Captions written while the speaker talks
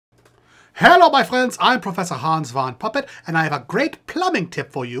Hello my friends, I'm Professor Hans Von Puppet and I have a great plumbing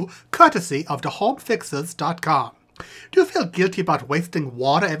tip for you, courtesy of thehomefixes.com. Do you feel guilty about wasting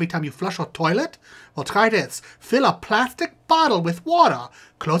water every time you flush your toilet? Well, try this. Fill a plastic bottle with water,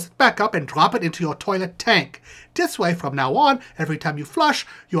 close it back up and drop it into your toilet tank. This way, from now on, every time you flush,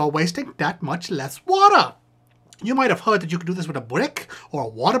 you are wasting that much less water. You might have heard that you could do this with a brick or a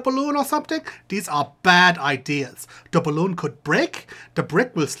water balloon or something. These are bad ideas. The balloon could break, the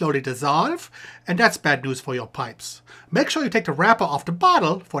brick will slowly dissolve, and that's bad news for your pipes. Make sure you take the wrapper off the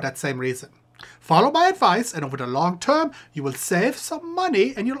bottle for that same reason. Follow my advice, and over the long term, you will save some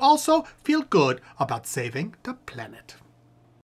money and you'll also feel good about saving the planet.